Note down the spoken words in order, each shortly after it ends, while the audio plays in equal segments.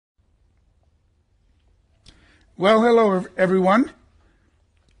Well, hello, everyone.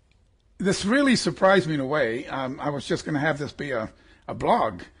 This really surprised me in a way. I was just going to have this be a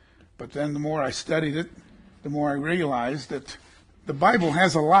blog, but then the more I studied it, the more I realized that the Bible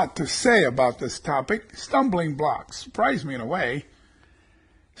has a lot to say about this topic. Stumbling blocks surprised me in a way.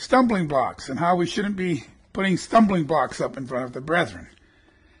 Stumbling blocks, and how we shouldn't be putting stumbling blocks up in front of the brethren.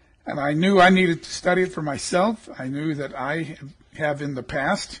 And I knew I needed to study it for myself. I knew that I have in the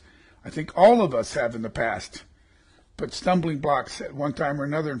past, I think all of us have in the past, put stumbling blocks at one time or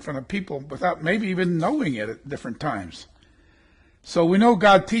another in front of people without maybe even knowing it at different times. So we know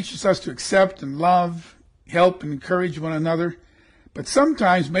God teaches us to accept and love, help and encourage one another, but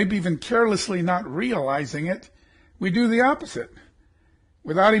sometimes, maybe even carelessly not realizing it, we do the opposite.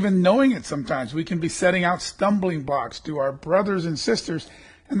 Without even knowing it sometimes, we can be setting out stumbling blocks to our brothers and sisters,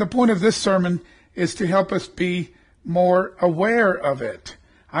 and the point of this sermon is to help us be more aware of it.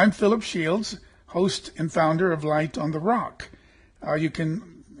 I'm Philip Shields, host and founder of Light on the Rock. You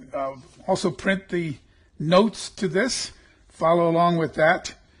can also print the notes to this, follow along with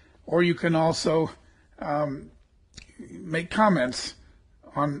that, or you can also make comments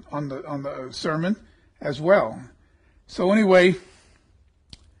on the sermon as well. So anyway,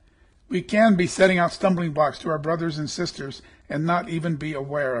 we can be setting out stumbling blocks to our brothers and sisters and not even be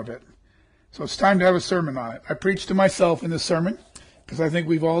aware of it. So it's time to have a sermon on it. I preach to myself in this sermon because I think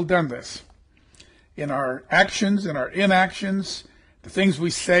we've all done this. In our actions, in our inactions, the things we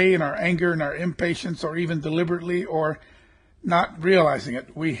say in our anger and our impatience, or even deliberately or not realizing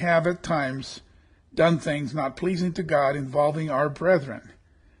it, we have at times done things not pleasing to God involving our brethren.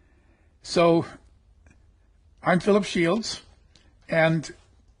 So I'm Philip Shields, and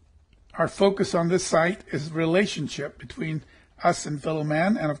our focus on this site is relationship between us and fellow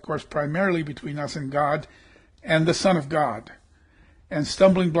man, and of course primarily between us and God and the Son of God. And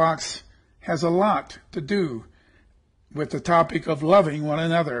stumbling blocks has a lot to do with the topic of loving one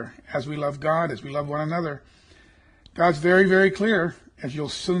another as we love God, as we love one another. God's very, very clear, as you'll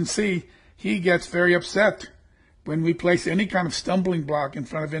soon see. He gets very upset when we place any kind of stumbling block in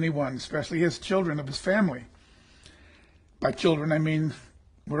front of anyone, especially his children of his family. By children, I mean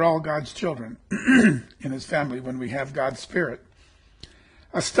we're all God's children in his family when we have God's Spirit.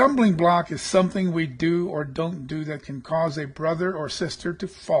 A stumbling block is something we do or don't do that can cause a brother or sister to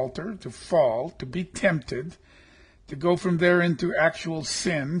falter, to fall, to be tempted, to go from there into actual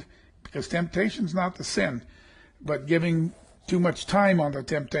sin, because temptation's not the sin, but giving too much time on the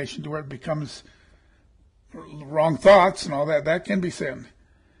temptation to where it becomes wrong thoughts and all that, that can be sin.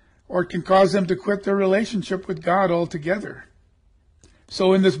 Or it can cause them to quit their relationship with God altogether.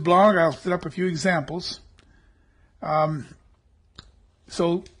 So in this blog, I'll set up a few examples.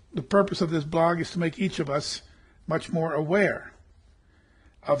 So the purpose of this blog is to make each of us much more aware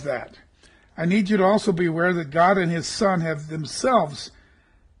of that. I need you to also be aware that God and his Son have themselves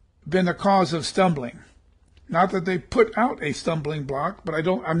been a cause of stumbling. Not that they put out a stumbling block, but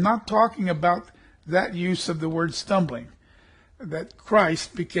I'm not talking about that use of the word stumbling. That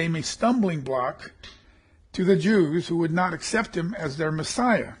Christ became a stumbling block to the Jews who would not accept him as their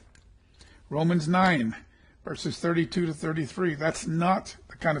Messiah. Romans 9, verses 32 to 33. That's not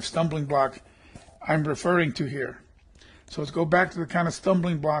the kind of stumbling block I'm referring to here. So let's go back to the kind of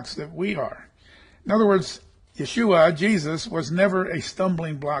stumbling blocks that we are. In other words, Yeshua, Jesus, was never a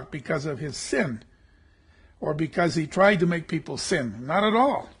stumbling block because of his sin, or because he tried to make people sin. Not at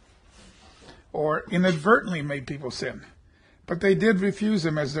all. Or inadvertently made people sin. But they did refuse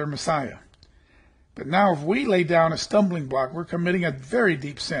him as their Messiah. But now if we lay down a stumbling block, we're committing a very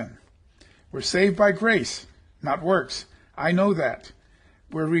deep sin. We're saved by grace, not works. I know that.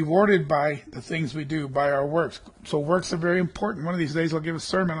 We're rewarded by the things we do, by our works. So works are very important. One of these days I'll give a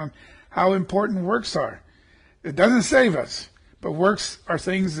sermon on how important works are. It doesn't save us, but works are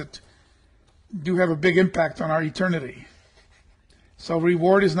things that do have a big impact on our eternity. So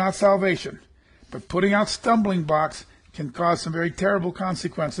reward is not salvation, but putting out stumbling blocks can cause some very terrible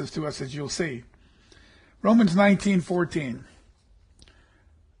consequences to us, as you'll see. Romans 19:14.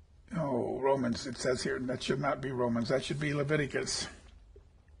 Oh, Romans, it says here. That should not be Romans. That should be Leviticus.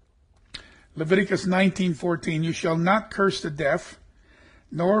 Leviticus 19:14. You shall not curse the deaf,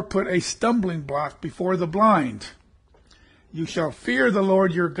 nor put a stumbling block before the blind. You shall fear the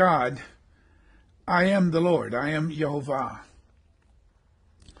Lord your God. I am the Lord. I am Jehovah.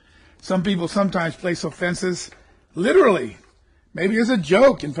 Some people sometimes place offenses literally, maybe as a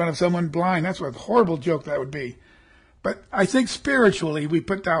joke in front of someone blind. That's what a horrible joke that would be. But I think spiritually, we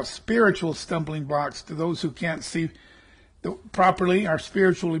put out spiritual stumbling blocks to those who can't see properly, are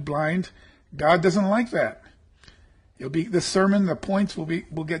spiritually blind. God doesn't like that. This sermon, the points will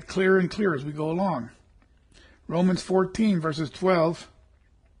get clearer and clearer as we go along. Romans 14, verses 12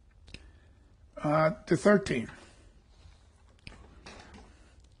 to 13.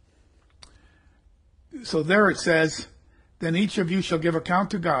 So there it says, then each of you shall give account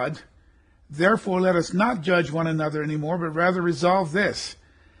to God. Therefore let us not judge one another anymore, but rather resolve this,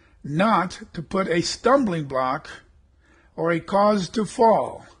 not to put a stumbling block or a cause to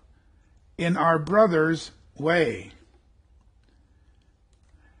fall in our brother's way.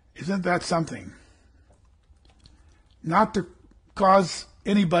 Isn't that something? Not to cause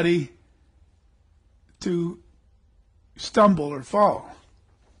anybody to stumble or fall.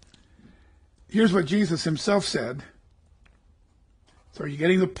 Here's what Jesus himself said. So are you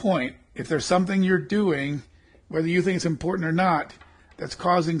getting the point? If there's something you're doing, whether you think it's important or not, that's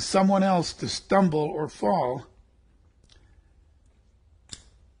causing someone else to stumble or fall,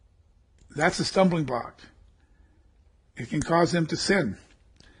 that's a stumbling block. It can cause them to sin.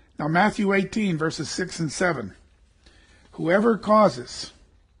 Now, Matthew 18, verses 6 and 7. Whoever causes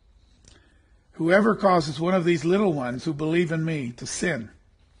one of these little ones who believe in me to sin,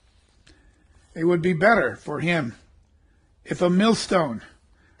 it would be better for him if a millstone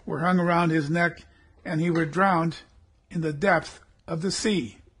were hung around his neck and he were drowned in the depth of the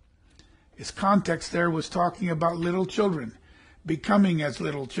sea. His context there was talking about little children, becoming as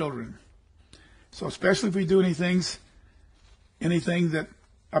little children. So especially if we do anything that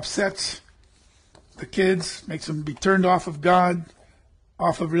upsets the kids, makes them be turned off of God,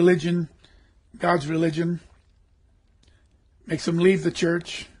 off of religion, God's religion, makes them leave the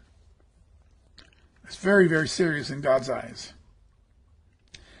church, it's very, very serious in God's eyes.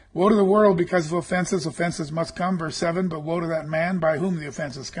 Woe to the world because of offenses. Offenses must come, verse 7, but woe to that man by whom the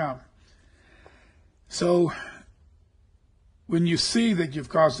offenses come. So, when you see that you've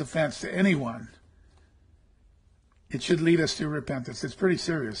caused offense to anyone, it should lead us to repentance. It's pretty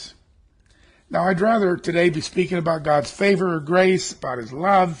serious. Now, I'd rather today be speaking about God's favor or grace, about his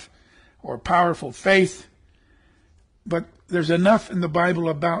love or powerful faith, but there's enough in the Bible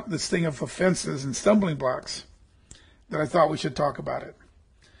about this thing of offenses and stumbling blocks that I thought we should talk about it.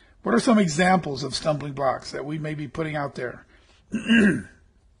 What are some examples of stumbling blocks that we may be putting out there?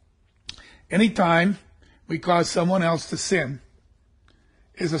 Anytime we cause someone else to sin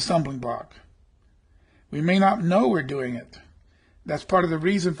is a stumbling block. We may not know we're doing it. That's part of the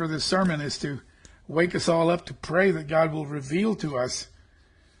reason for this sermon, is to wake us all up to pray that God will reveal to us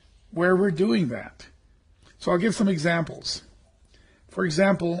where we're doing that. So I'll give some examples. For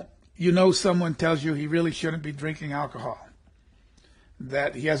example, you know someone tells you he really shouldn't be drinking alcohol,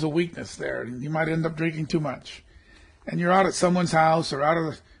 that he has a weakness there, and he might end up drinking too much. And you're out at someone's house or out of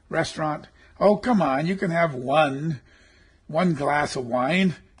the restaurant. Oh, come on, you can have one glass of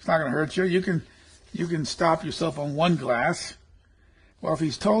wine. It's not going to hurt you. You can stop yourself on one glass. Well, if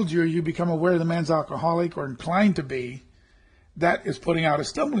he's told you, you become aware the man's alcoholic or inclined to be, that is putting out a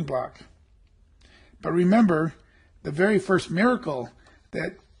stumbling block. But remember, the very first miracle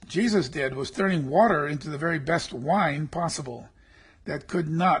that Jesus did was turning water into the very best wine possible. That could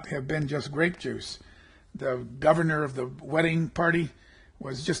not have been just grape juice. The governor of the wedding party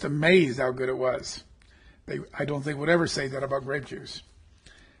was just amazed how good it was. I don't think would ever say that about grape juice.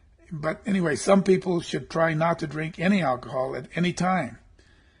 But anyway, some people should try not to drink any alcohol at any time.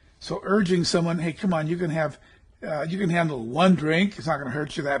 So urging someone, hey, come on, you can handle one drink. It's not going to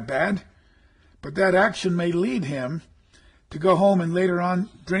hurt you that bad. But that action may lead him to go home and later on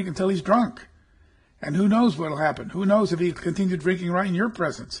drink until he's drunk. And who knows what will happen? Who knows if he'll continue drinking right in your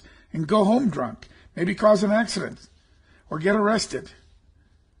presence and go home drunk, maybe cause an accident or get arrested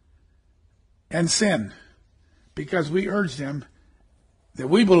and sin because we urged him that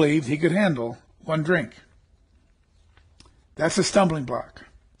we believed he could handle one drink. That's a stumbling block.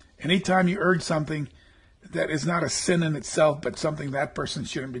 Anytime you urge something that is not a sin in itself, but something that person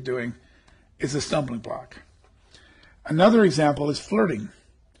shouldn't be doing, is a stumbling block. Another example is flirting.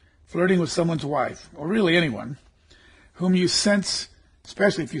 Flirting with someone's wife, or really anyone, whom you sense,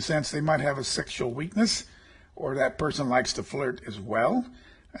 especially if you sense they might have a sexual weakness, or that person likes to flirt as well,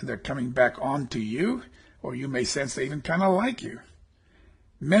 and they're coming back on to you, or you may sense they even kind of like you.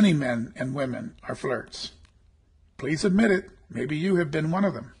 Many men and women are flirts. Please admit it. Maybe you have been one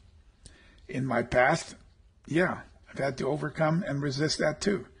of them. In my past, yeah, I've had to overcome and resist that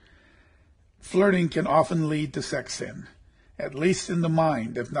too. Flirting can often lead to sex sin, at least in the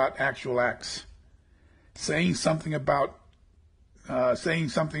mind, if not actual acts. Saying something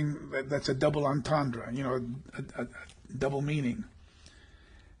that's a double entendre, a double meaning.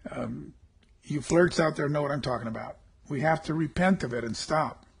 You flirts out there know what I'm talking about. We have to repent of it and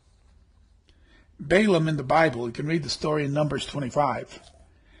stop. Balaam in the Bible, you can read the story in Numbers 25,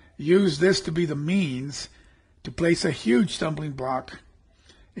 used this to be the means to place a huge stumbling block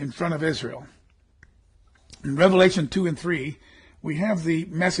in front of Israel. In Revelation 2 and 3, we have the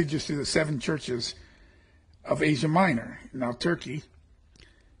messages to the 7 churches of Asia Minor, now Turkey.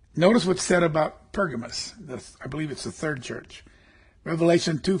 Notice what's said about Pergamos. I believe it's the 3rd church.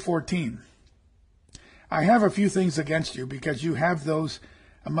 Revelation 2:14. I have a few things against you, because you have those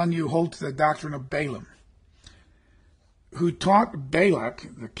among you who hold to the doctrine of Balaam, who taught Balak,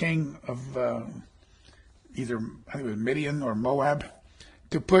 the king of either I think it was Midian or Moab,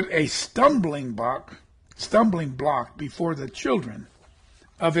 to put a stumbling block before the children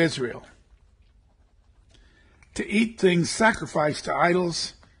of Israel, to eat things sacrificed to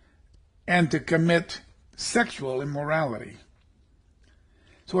idols, and to commit sexual immorality.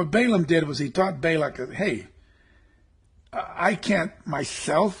 So what Balaam did was he taught Balak that, hey, I can't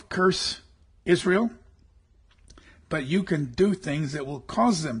myself curse Israel, but you can do things that will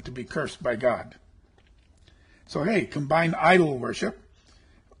cause them to be cursed by God. So, hey, combine idol worship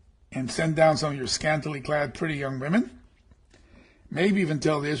and send down some of your scantily clad pretty young women. Maybe even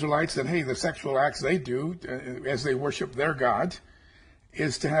tell the Israelites that, hey, the sexual acts they do as they worship their God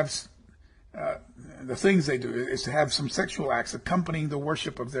is to have, the things they do is to have some sexual acts accompanying the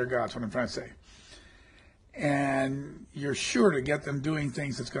worship of their gods, what I'm trying to say. And you're sure to get them doing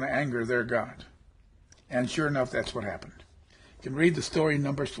things that's going to anger their God. And sure enough, that's what happened. You can read the story in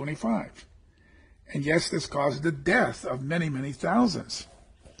Numbers 25. And yes, this caused the death of many, many thousands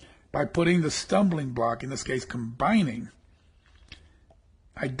by putting the stumbling block, in this case combining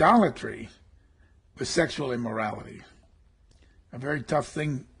idolatry with sexual immorality. A very tough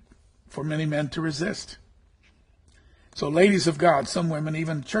thing for many men to resist. So ladies of God, some women,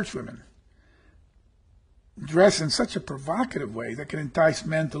 even church women, dress in such a provocative way that can entice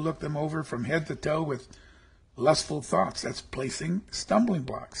men to look them over from head to toe with lustful thoughts. That's placing stumbling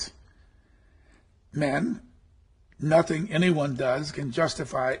blocks. Men, nothing anyone does can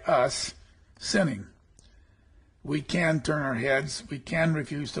justify us sinning. We can turn our heads. We can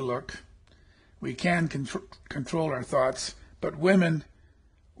refuse to look. We can control our thoughts. But women,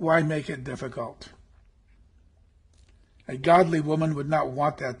 why make it difficult? A godly woman would not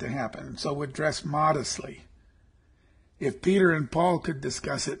want that to happen, so would dress modestly. If Peter and Paul could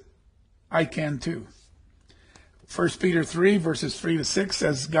discuss it, I can too. 1 Peter 3, verses 3 to 6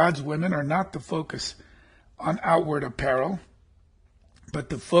 says, God's women are not to focus on outward apparel, but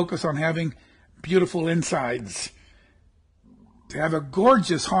to focus on having beautiful insides, to have a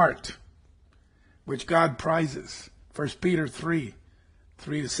gorgeous heart, which God prizes. 1 Peter 3,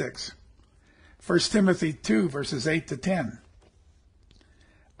 3 to 6. 1 Timothy 2, verses 8 to 10.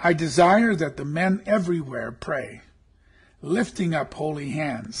 I desire that the men everywhere pray, lifting up holy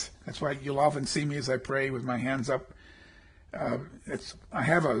hands. That's why you'll often see me as I pray with my hands up. I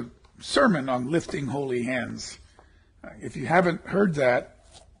have a sermon on lifting holy hands. If you haven't heard that,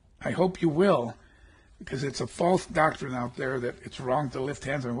 I hope you will, because it's a false doctrine out there that it's wrong to lift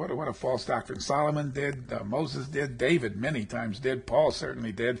hands. And what a false doctrine. Solomon did, Moses did, David many times did, Paul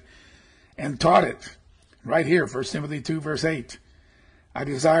certainly did, and taught it. Right here, 1 Timothy 2, verse 8. I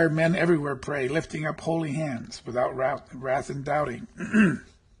desire men everywhere pray, lifting up holy hands without wrath and doubting.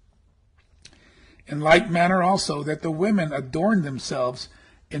 In like manner also that the women adorn themselves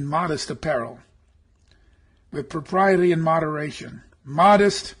in modest apparel, with propriety and moderation.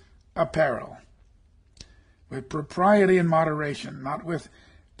 Modest apparel. With propriety and moderation, not with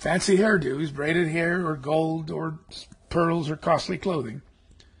fancy hairdos, braided hair, or gold, or pearls, or costly clothing.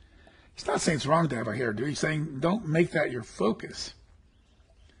 He's not saying it's wrong to have a hairdo. He's saying don't make that your focus.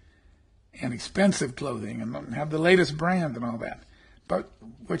 And expensive clothing, and have the latest brand and all that, but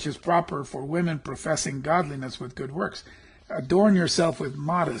which is proper for women professing godliness with good works. Adorn yourself with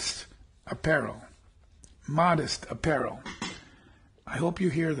modest apparel. Modest apparel. I hope you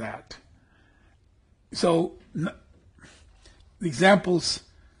hear that. So, the examples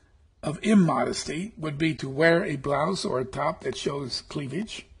of immodesty would be to wear a blouse or a top that shows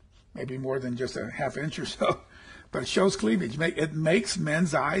cleavage, maybe more than just a half inch or so, but it shows cleavage. It makes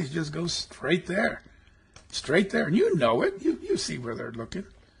men's eyes just go straight there. Straight there. And you know it. You see where they're looking.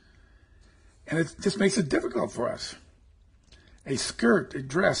 And it just makes it difficult for us. A skirt, a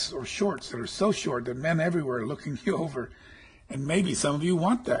dress, or shorts that are so short that men everywhere are looking you over. And maybe some of you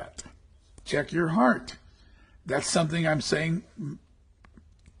want that. Check your heart. That's something I'm saying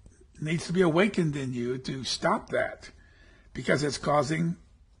needs to be awakened in you to stop that. Because it's causing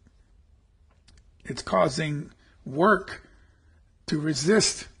work to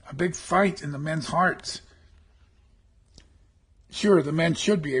resist a big fight in the men's hearts. Sure, the men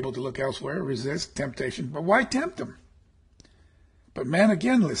should be able to look elsewhere, resist temptation, but why tempt them? But men,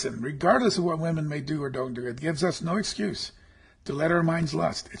 again, listen, regardless of what women may do or don't do, it gives us no excuse to let our minds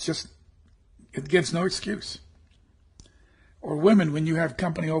lust. It gives no excuse. Or women, when you have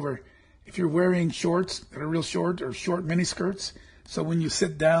company over, if you're wearing shorts that are real short or short mini skirts, so when you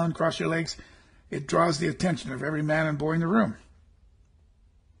sit down, cross your legs, it draws the attention of every man and boy in the room.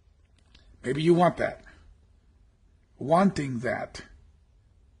 Maybe you want that. Wanting that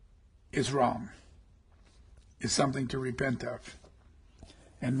is wrong, is something to repent of.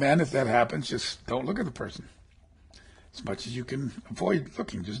 And men, if that happens, just don't look at the person. As much as you can avoid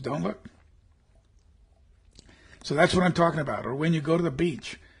looking, just don't look. So that's what I'm talking about. Or when you go to the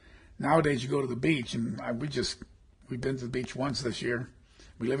beach. Nowadays you go to the beach, and we've been to the beach once this year.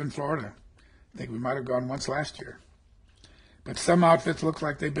 We live in Florida. I think we might have gone once last year. But some outfits look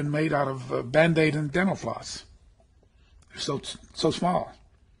like they've been made out of Band-Aid and dental floss. They're so small.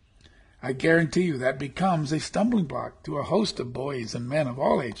 I guarantee you that becomes a stumbling block to a host of boys and men of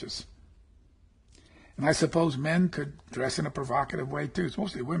all ages. And I suppose men could dress in a provocative way too. It's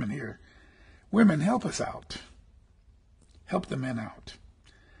mostly women here. Women, help us out. Help the men out.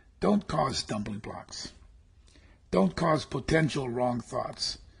 Don't cause stumbling blocks. Don't cause potential wrong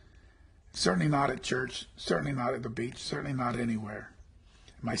thoughts. Certainly not at church, certainly not at the beach, certainly not anywhere.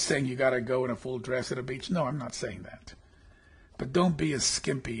 Am I saying you got to go in a full dress at a beach? No, I'm not saying that. But don't be as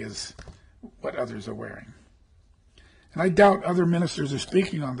skimpy as what others are wearing. And I doubt other ministers are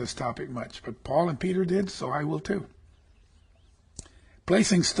speaking on this topic much, but Paul and Peter did, so I will too.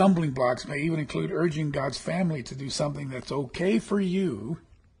 Placing stumbling blocks may even include urging God's family to do something that's okay for you,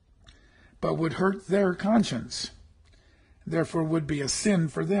 but would hurt their conscience. Therefore would be a sin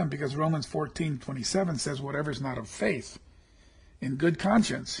for them, because Romans 14:27 says whatever is not of faith in good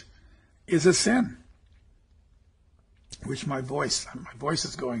conscience is a sin. Which my voice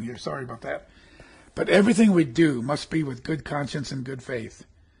is going here, sorry about that. But everything we do must be with good conscience and good faith.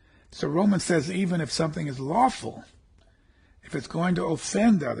 So Romans says even if something is lawful, if it's going to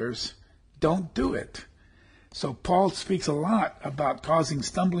offend others, don't do it. So Paul speaks a lot about causing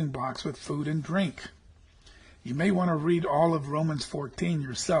stumbling blocks with food and drink. You may want to read all of Romans 14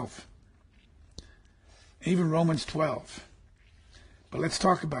 yourself, even Romans 12. But let's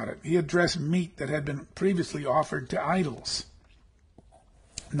talk about it. He addressed meat that had been previously offered to idols.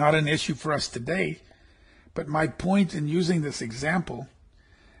 Not an issue for us today, but my point in using this example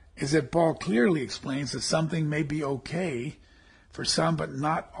is that Paul clearly explains that something may be okay for some, but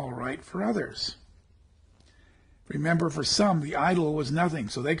not all right for others. Remember, for some, the idol was nothing,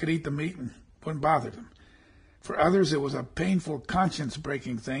 so they could eat the meat and it wouldn't bother them. For others, it was a painful,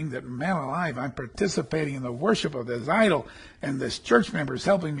 conscience-breaking thing that, man alive, I'm participating in the worship of this idol, and this church member is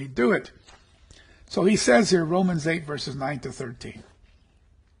helping me do it. So he says here, Romans 8, verses 9 to 13.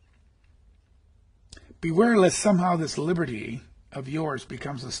 Beware lest somehow this liberty of yours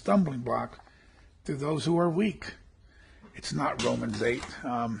becomes a stumbling block to those who are weak. It's not Romans 8.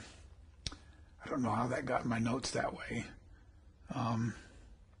 I don't know how that got in my notes that way.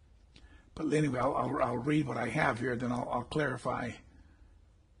 But anyway, I'll read what I have here, then I'll clarify.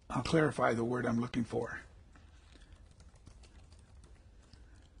 I'll clarify the word I'm looking for.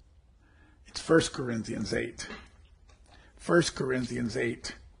 It's 1 Corinthians 8. 1 Corinthians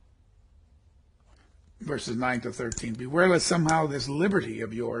 8, verses 9 to 13. Beware lest somehow this liberty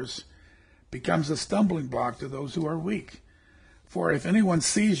of yours becomes a stumbling block to those who are weak. For if anyone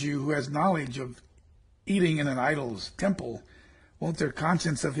sees you who has knowledge of eating in an idol's temple, won't their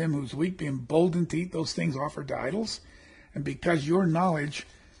conscience of him who's weak be emboldened to eat those things offered to idols? And because of your knowledge,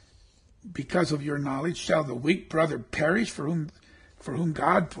 shall the weak brother perish for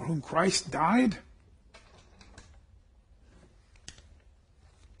whom Christ died?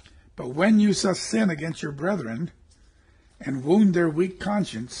 But when you shall sin against your brethren and wound their weak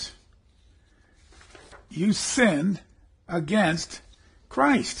conscience, you sin against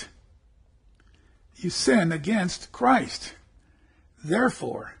Christ. You sin against Christ.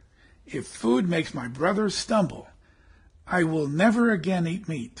 Therefore, if food makes my brothers stumble, I will never again eat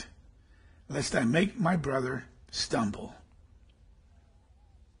meat, lest I make my brother stumble.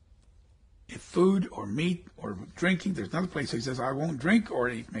 If food or meat or drinking, there's another place he says, I won't drink or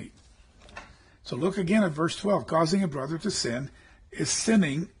eat meat. So look again at verse 12. Causing a brother to sin is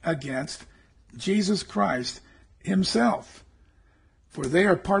sinning against Jesus Christ himself, for they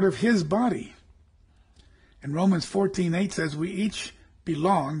are part of his body. And Romans 14:8 says we each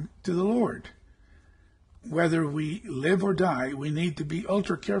belong to the Lord. Whether we live or die, we need to be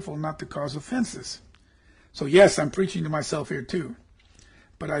ultra careful not to cause offenses. So yes, I'm preaching to myself here too.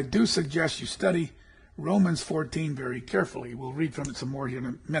 But I do suggest you study Romans 14 very carefully. We'll read from it some more here in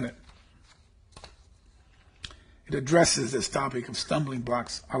a minute. it addresses this topic of stumbling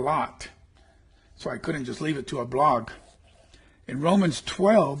blocks a lot. So I couldn't just leave it to a blog. In Romans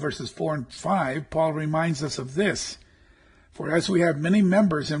 12, verses 4 and 5, Paul reminds us of this. For as we have many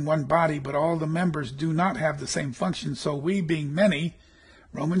members in one body, but all the members do not have the same function, so we, being many,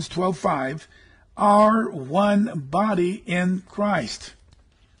 Romans 12:5, are one body in Christ.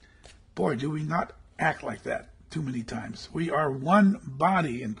 Boy, do we not act like that too many times. We are one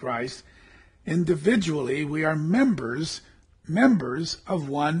body in Christ. Individually, we are members of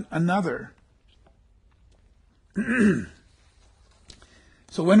one another.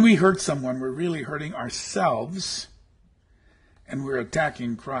 So when we hurt someone, we're really hurting ourselves, and we're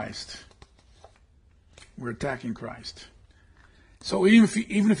attacking Christ. We're attacking Christ. So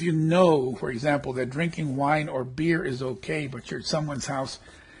even if you know, for example, that drinking wine or beer is okay, but you're at someone's house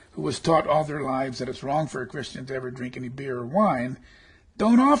who was taught all their lives that it's wrong for a Christian to ever drink any beer or wine,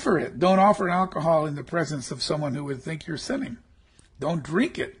 don't offer it. Don't offer alcohol in the presence of someone who would think you're sinning. Don't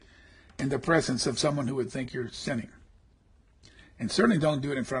drink it in the presence of someone who would think you're sinning. And certainly don't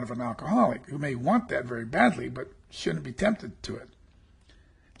do it in front of an alcoholic who may want that very badly, but shouldn't be tempted to it.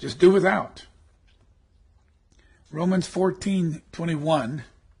 Just do without. Romans 14:21,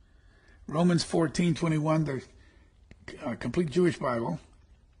 the Complete Jewish Bible.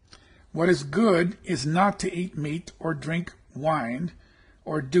 What is good is not to eat meat or drink wine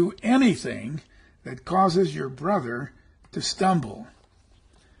or do anything that causes your brother to stumble.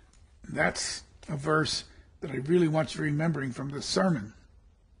 That's a verse that I really want you remembering from this sermon.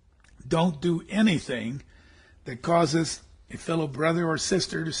 Don't do anything that causes a fellow brother or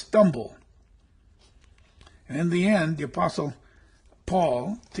sister to stumble. And in the end, the Apostle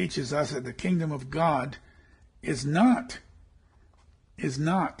Paul teaches us that the kingdom of God is not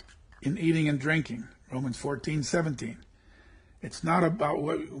in eating and drinking. Romans 14:17. It's not about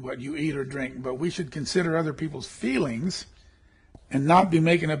what you eat or drink, but we should consider other people's feelings and not be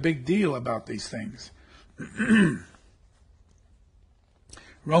making a big deal about these things.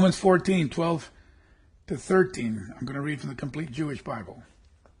 Romans 14:12-13. I'm going to read from the Complete Jewish Bible.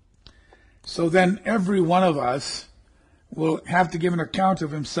 So then every one of us will have to give an account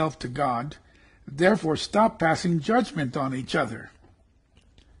of himself to God. Therefore, stop passing judgment on each other.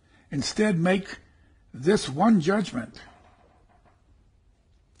 Instead, make this one judgment: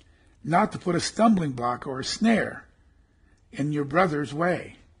 not to put a stumbling block or a snare in your brother's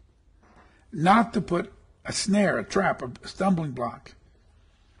way. Not to put a snare, a trap, a stumbling block.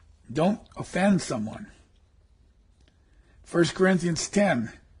 Don't offend someone. 1 Corinthians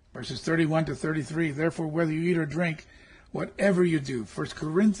 10, verses 31-33. Therefore, whether you eat or drink, whatever you do. 1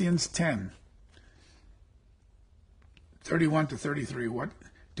 Corinthians 10, 31-33.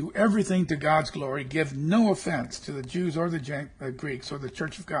 Do everything to God's glory. Give no offense to the Jews or the Greeks or the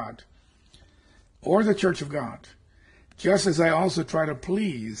church of God. Or the church of God. Just as I also try to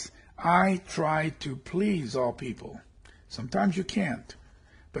please. I try to please all people. Sometimes you can't,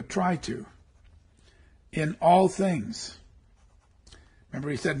 but try to. In all things. Remember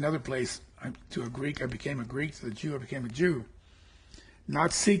he said in another place, to a Greek I became a Greek, to the Jew I became a Jew.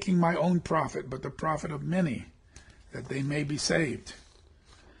 Not seeking my own profit, but the profit of many, that they may be saved.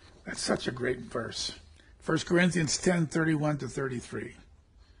 That's such a great verse. 1 Corinthians 10, 31-33.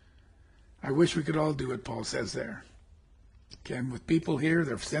 I wish we could all do what Paul says there. Again, with people here,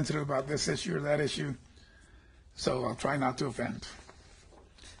 they're sensitive about this issue or that issue, so I'll try not to offend.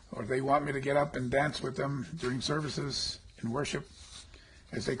 Or they want me to get up and dance with them during services in worship,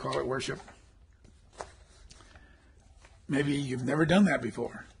 as they call it, worship. Maybe you've never done that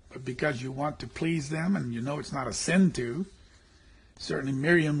before, but because you want to please them and you know it's not a sin to. Certainly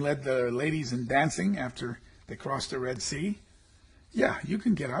Miriam led the ladies in dancing after they crossed the Red Sea. Yeah, you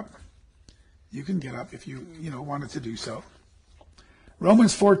can get up. You can get up if you wanted to do so.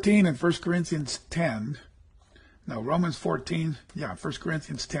 Romans 14 and 1 Corinthians 10. No, Romans 14, 1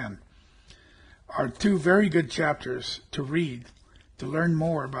 Corinthians 10 are two very good chapters to read to learn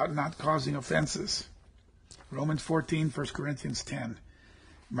more about not causing offenses. Romans 14, 1 Corinthians 10.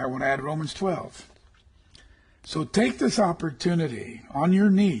 You might want to add Romans 12. So take this opportunity on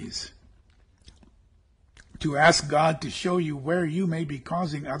your knees to ask God to show you where you may be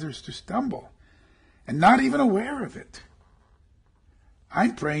causing others to stumble and not even aware of it.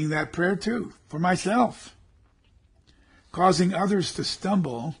 I'm praying that prayer too, for myself. Causing others to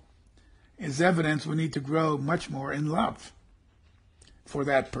stumble is evidence we need to grow much more in love for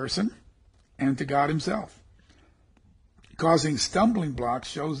that person and to God himself. Causing stumbling blocks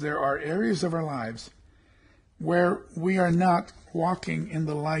shows there are areas of our lives where we are not walking in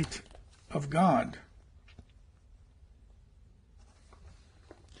the light of God.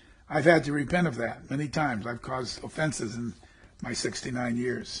 I've had to repent of that many times. I've caused offenses in my 69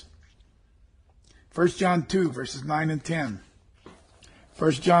 years. 1 John 2, verses 9 and 10.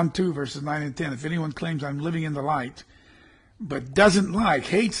 1 John 2, verses 9 and 10. If anyone claims I'm living in the light, but doesn't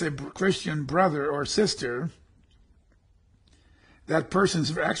hates a Christian brother or sister, that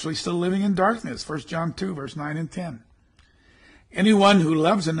person's actually still living in darkness. 1 John 2, verse 9 and 10. Anyone who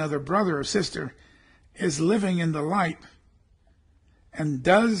loves another brother or sister is living in the light and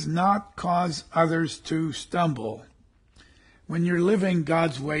does not cause others to stumble. When you're living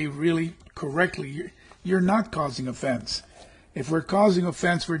God's way really correctly, you're not causing offense. If we're causing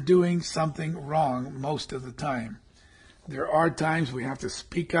offense, we're doing something wrong most of the time. There are times we have to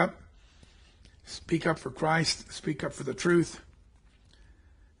speak up for Christ, speak up for the truth.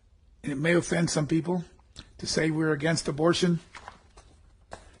 And it may offend some people to say we're against abortion,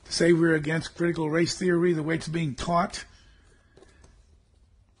 to say we're against critical race theory, the way it's being taught,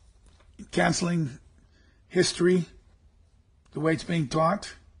 canceling history, the way it's being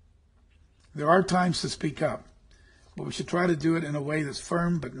taught. There are times to speak up, but we should try to do it in a way that's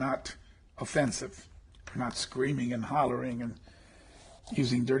firm but not offensive, not screaming and hollering and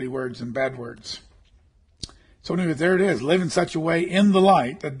using dirty words and bad words. So anyway, there it is. Live in such a way in the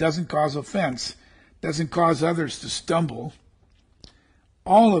light that doesn't cause offense, doesn't cause others to stumble.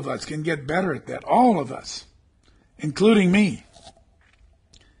 All of us can get better at that. All of us, including me.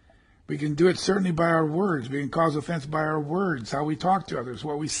 We can do it certainly by our words. We can cause offense by our words, how we talk to others,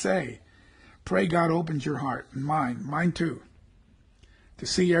 what we say. Pray God opens your heart and mine too, to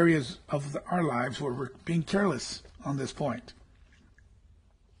see areas of our lives where we're being careless on this point.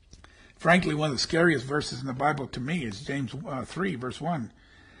 Frankly, one of the scariest verses in the Bible to me is James 3, verse 1.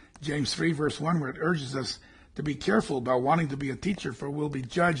 James 3, verse 1, where it urges us to be careful about wanting to be a teacher, for we'll be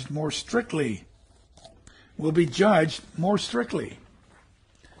judged more strictly. We'll be judged more strictly.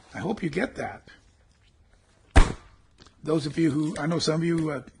 I hope you get that. Those of you who, I know some of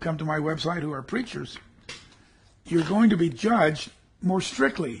you come to my website who are preachers, you're going to be judged more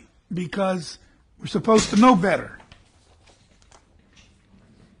strictly because we're supposed to know better.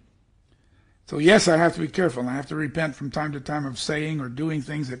 So yes, I have to be careful, and I have to repent from time to time of saying or doing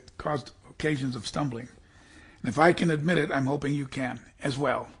things that caused occasions of stumbling. And if I can admit it, I'm hoping you can as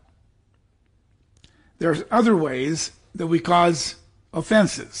well. There's other ways that we cause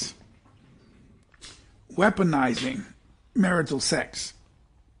offenses. Weaponizing marital sex.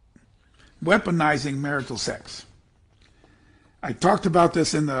 Weaponizing marital sex. I talked about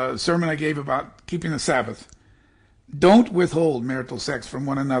this in the sermon I gave about keeping the Sabbath. Don't withhold marital sex from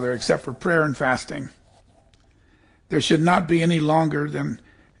one another except for prayer and fasting. There should not be any longer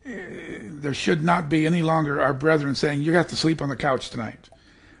our brethren saying, you have to sleep on the couch tonight,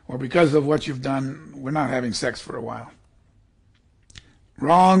 or because of what you've done, we're not having sex for a while.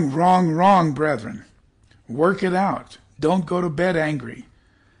 Wrong, wrong, wrong, brethren. Work it out. Don't go to bed angry.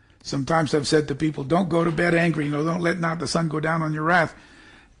 Sometimes I've said to people, don't go to bed angry. Don't let not the sun go down on your wrath.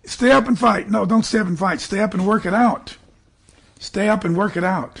 Stay up and fight. No, don't stay up and fight. Stay up and work it out. Stay up and work it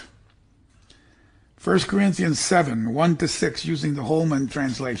out. 1 Corinthians 7, 1-6, using the Holman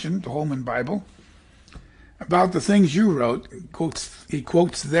translation, the Holman Bible, about the things you wrote. He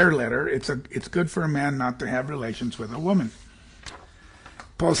quotes their letter. It's good for a man not to have relations with a woman.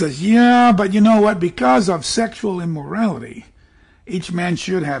 Paul says, yeah, but you know what? Because of sexual immorality, each man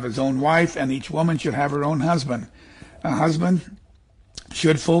should have his own wife, and each woman should have her own husband. A husband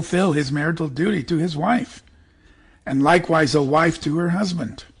should fulfill his marital duty to his wife, and likewise a wife to her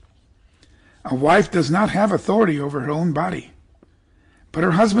husband. A wife does not have authority over her own body, but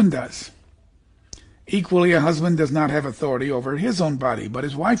her husband does. Equally, a husband does not have authority over his own body, but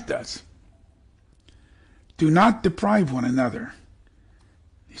his wife does. Do not deprive one another.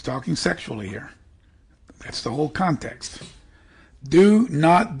 He's talking sexually here. That's the whole context. Do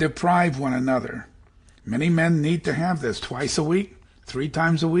not deprive one another. Many men need to have this twice a week, 3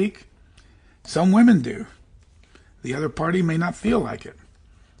 times a week. Some women do. The other party may not feel like it.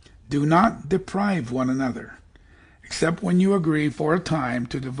 Do not deprive one another, except when you agree for a time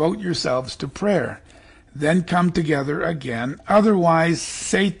to devote yourselves to prayer. Then come together again. Otherwise,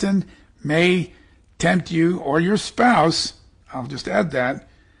 Satan may tempt you, or your spouse, I'll just add that,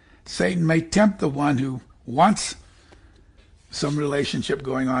 Satan may tempt the one who wants some relationship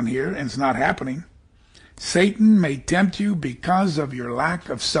going on here and it's not happening. Satan may tempt you because of your lack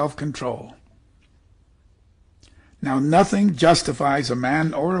of self-control. Now, nothing justifies a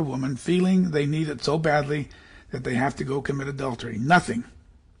man or a woman feeling they need it so badly that they have to go commit adultery. Nothing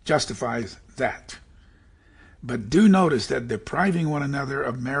justifies that. But do notice that depriving one another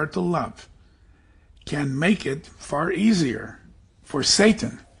of marital love can make it far easier for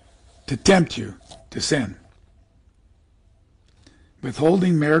Satan to tempt you to sin.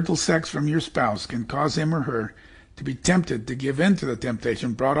 Withholding marital sex from your spouse can cause him or her to be tempted to give in to the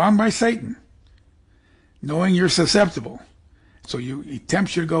temptation brought on by Satan, knowing you're susceptible. So he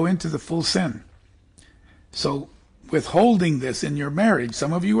tempts you to go into the full sin. So withholding this in your marriage,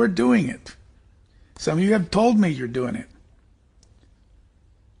 some of you are doing it. Some of you have told me you're doing it,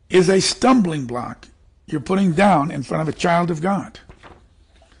 is a stumbling block you're putting down in front of a child of God.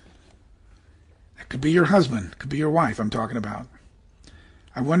 It could be your husband, it could be your wife I'm talking about.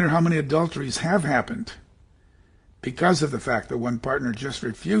 I wonder how many adulteries have happened because of the fact that one partner just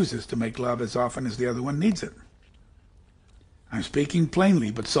refuses to make love as often as the other one needs it. I'm speaking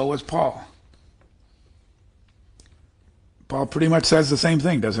plainly, but so was Paul. Paul pretty much says the same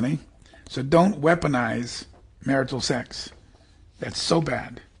thing, doesn't he? So don't weaponize marital sex. That's so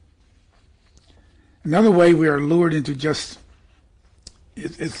bad. Another way we are lured into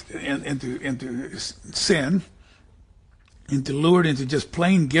into sin, lured into just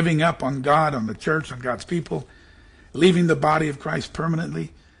plain giving up on God, on the church, on God's people, leaving the body of Christ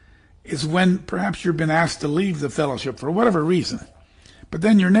permanently, is when perhaps you've been asked to leave the fellowship for whatever reason, but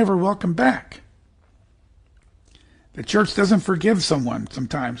then you're never welcome back. The church doesn't forgive someone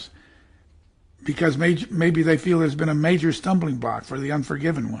sometimes because maybe they feel there's been a major stumbling block for the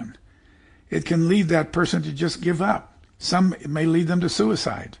unforgiven one. It can lead that person to just give up. It may lead them to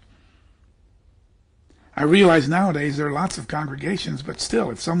suicide. I realize nowadays there are lots of congregations, but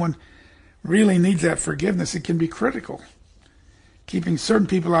still, if someone really needs that forgiveness, it can be critical. Keeping certain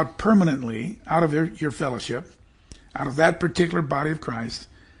people out permanently, out of your fellowship, out of that particular body of Christ,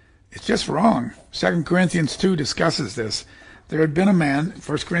 it's just wrong. 2 Corinthians 2 discusses this. There had been a man,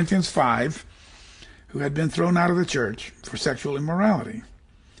 1 Corinthians 5, who had been thrown out of the church for sexual immorality.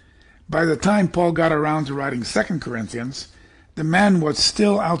 By the time Paul got around to writing 2 Corinthians, the man was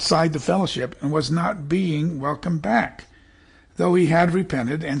still outside the fellowship and was not being welcomed back, though he had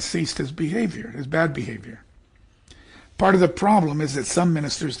repented and ceased his bad behavior. Part of the problem is that some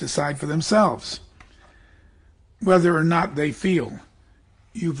ministers decide for themselves whether or not they feel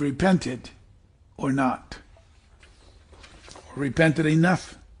you've repented or not, or repented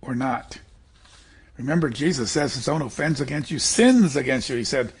enough or not. Remember, Jesus says his own offense against you, sins against you. He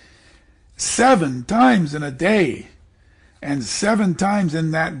said 7 times in a day, and 7 times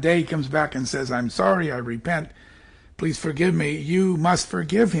in that day comes back and says, I'm sorry, I repent, please forgive me. You must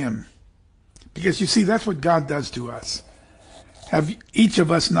forgive him. Because you see, that's what God does to us. Have each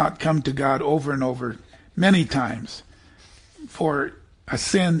of us not come to God over and over many times for a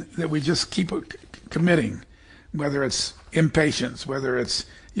sin that we just keep committing, whether it's impatience, whether it's,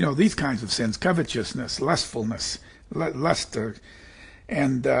 these kinds of sins, covetousness, lustfulness, lust,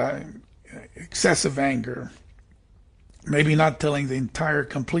 and excessive anger, maybe not telling the entire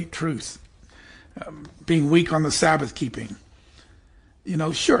complete truth, being weak on the Sabbath keeping.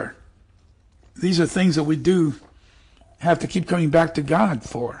 Sure, these are things that we do have to keep coming back to God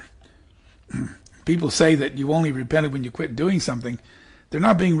for. People say that you only repented when you quit doing something. They're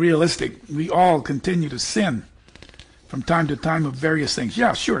not being realistic. We all continue to sin from time to time of various things.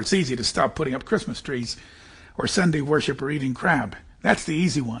 Yeah, sure, it's easy to stop putting up Christmas trees or Sunday worship or eating crab. That's the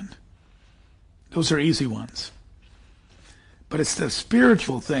easy one. Those are easy ones. But it's the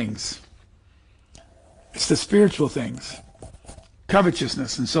spiritual things. It's the spiritual things.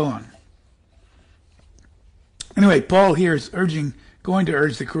 Covetousness and so on. Anyway, Paul here is going to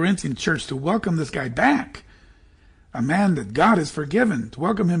urge the Corinthian church to welcome this guy back. A man that God has forgiven, to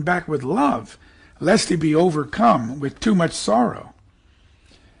welcome him back with love, lest he be overcome with too much sorrow.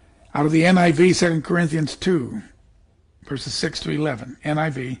 Out of the NIV, 2 Corinthians 2, verses 6 to 11.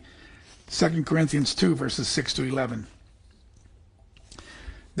 NIV, 2 Corinthians 2, verses 6 to 11.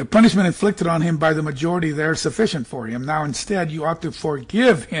 The punishment inflicted on him by the majority there is sufficient for him. Now instead you ought to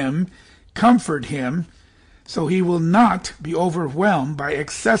forgive him, comfort him, so he will not be overwhelmed by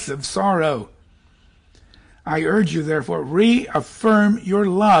excessive sorrow. I urge you, therefore, reaffirm your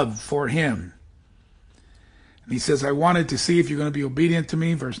love for him. And he says, I wanted to see if you're going to be obedient to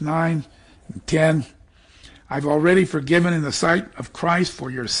me, verse 9 and 10. I've already forgiven in the sight of Christ for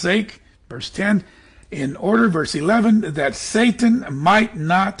your sake, verse 10, in order, verse 11, that Satan might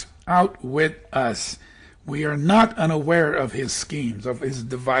not outwit us. We are not unaware of his schemes, of his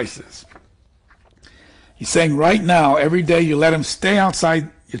devices. He's saying right now, every day you let him stay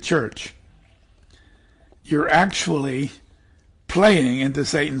outside your church, you're actually playing into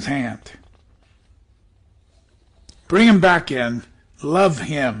Satan's hand. Bring him back in, love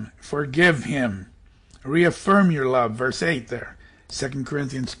him, forgive him, reaffirm your love, verse 8 there, 2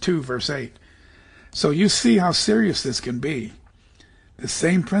 Corinthians 2, verse 8. So you see how serious this can be. The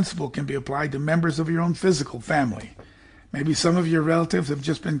same principle can be applied to members of your own physical family. Maybe some of your relatives have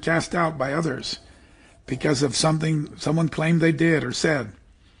just been cast out by others because of something someone claimed they did or said.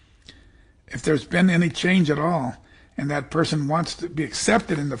 If there's been any change at all, and that person wants to be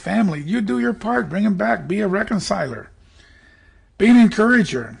accepted in the family, you do your part. Bring them back. Be a reconciler. Be an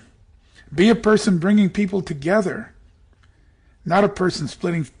encourager. Be a person bringing people together, not a person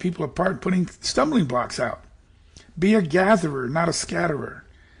splitting people apart, putting stumbling blocks out. Be a gatherer, not a scatterer.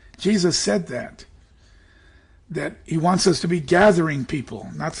 Jesus said that he wants us to be gathering people,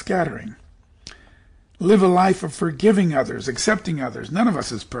 not scattering. Live a life of forgiving others, accepting others. None of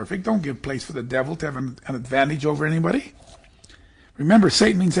us is perfect. Don't give place for the devil to have an advantage over anybody. Remember,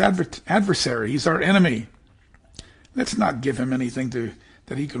 Satan means adversary. He's our enemy. Let's not give him anything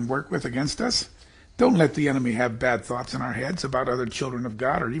that he can work with against us. Don't let the enemy have bad thoughts in our heads about other children of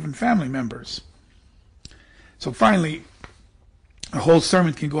God or even family members. So finally, a whole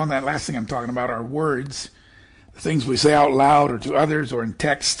sermon can go on that last thing I'm talking about, our words, the things we say out loud or to others or in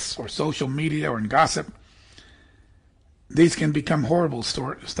texts or social media or in gossip. These can become horrible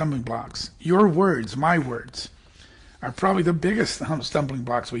stumbling blocks. Your words, my words, are probably the biggest stumbling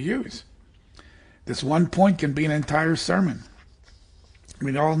blocks we use. This one point can be an entire sermon.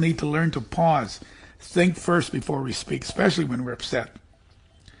 We all need to learn to pause, think first before we speak, especially when we're upset.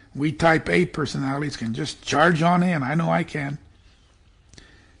 We type A personalities can just charge on in. I know I can.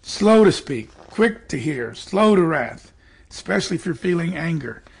 Slow to speak, quick to hear, slow to wrath, especially if you're feeling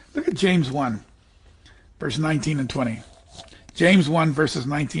anger. Look at James 1, verse 19 and 20. James 1, verses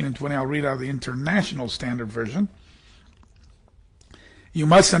 19 and 20. I'll read out the International Standard Version. You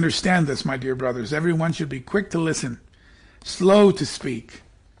must understand this, my dear brothers. Everyone should be quick to listen, slow to speak,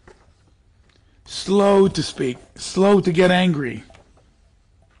 slow to get angry.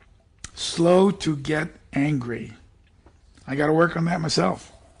 Slow to get angry. I got to work on that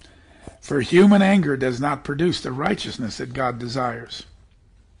myself. For human anger does not produce the righteousness that God desires.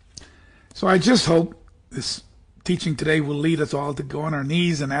 So I just hope this teaching today will lead us all to go on our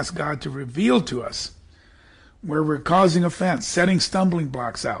knees and ask God to reveal to us where we're causing offense, setting stumbling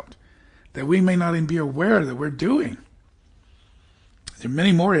blocks out, that we may not even be aware that we're doing. There are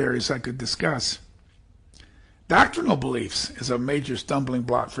many more areas I could discuss. Doctrinal beliefs is a major stumbling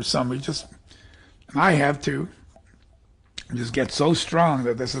block for some. And I have too. Just get so strong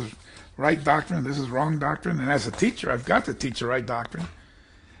that this is right doctrine, this is wrong doctrine. And as a teacher, I've got to teach the right doctrine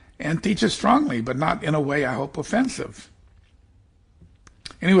and teach it strongly, but not in a way I hope offensive.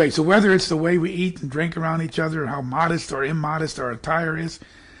 Anyway, so whether it's the way we eat and drink around each other, or how modest or immodest our attire is,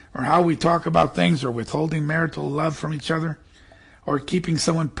 or how we talk about things, or withholding marital love from each other, or keeping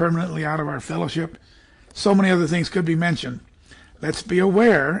someone permanently out of our fellowship, so many other things could be mentioned. Let's be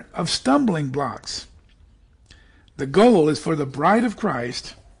aware of stumbling blocks. The goal is for the bride of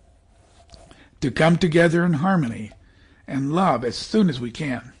Christ to come together in harmony and love as soon as we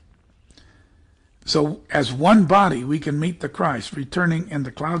can. So as one body, we can meet the Christ returning in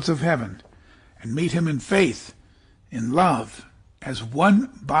the clouds of heaven and meet him in faith, in love, as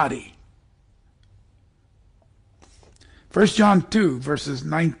one body. 1 John 2, verses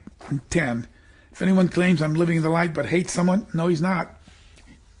 9 and 10. If anyone claims I'm living in the light but hates someone, no, he's not.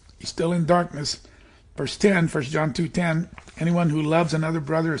 He's still in darkness. Verse 10, 1 John 2:10, anyone who loves another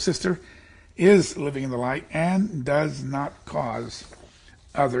brother or sister is living in the light and does not cause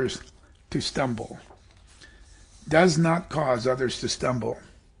others to stumble. Does not cause others to stumble.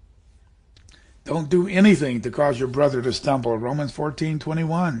 Don't do anything to cause your brother to stumble. Romans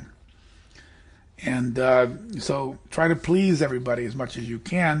 14:21. And so try to please everybody as much as you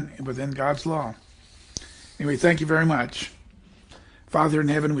can within God's law. Anyway, thank you very much. Father in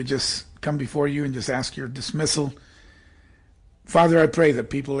heaven, we just come before you and just ask your dismissal. Father, I pray that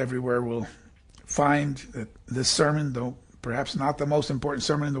people everywhere will find that this sermon, though perhaps not the most important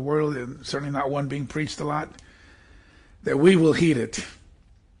sermon in the world, and certainly not one being preached a lot, that we will heed it,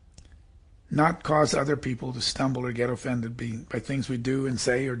 not cause other people to stumble or get offended by things we do and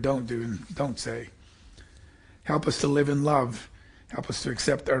say or don't do and don't say. Help us to live in love. Help us to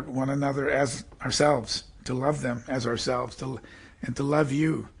accept one another as ourselves, to love them as ourselves, and to love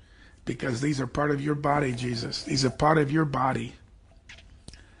you, because these are part of your body, Jesus. These are part of your body.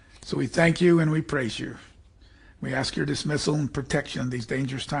 So we thank you and we praise you. We ask your dismissal and protection in these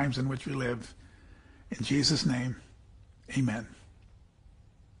dangerous times in which we live. In Jesus' name, amen.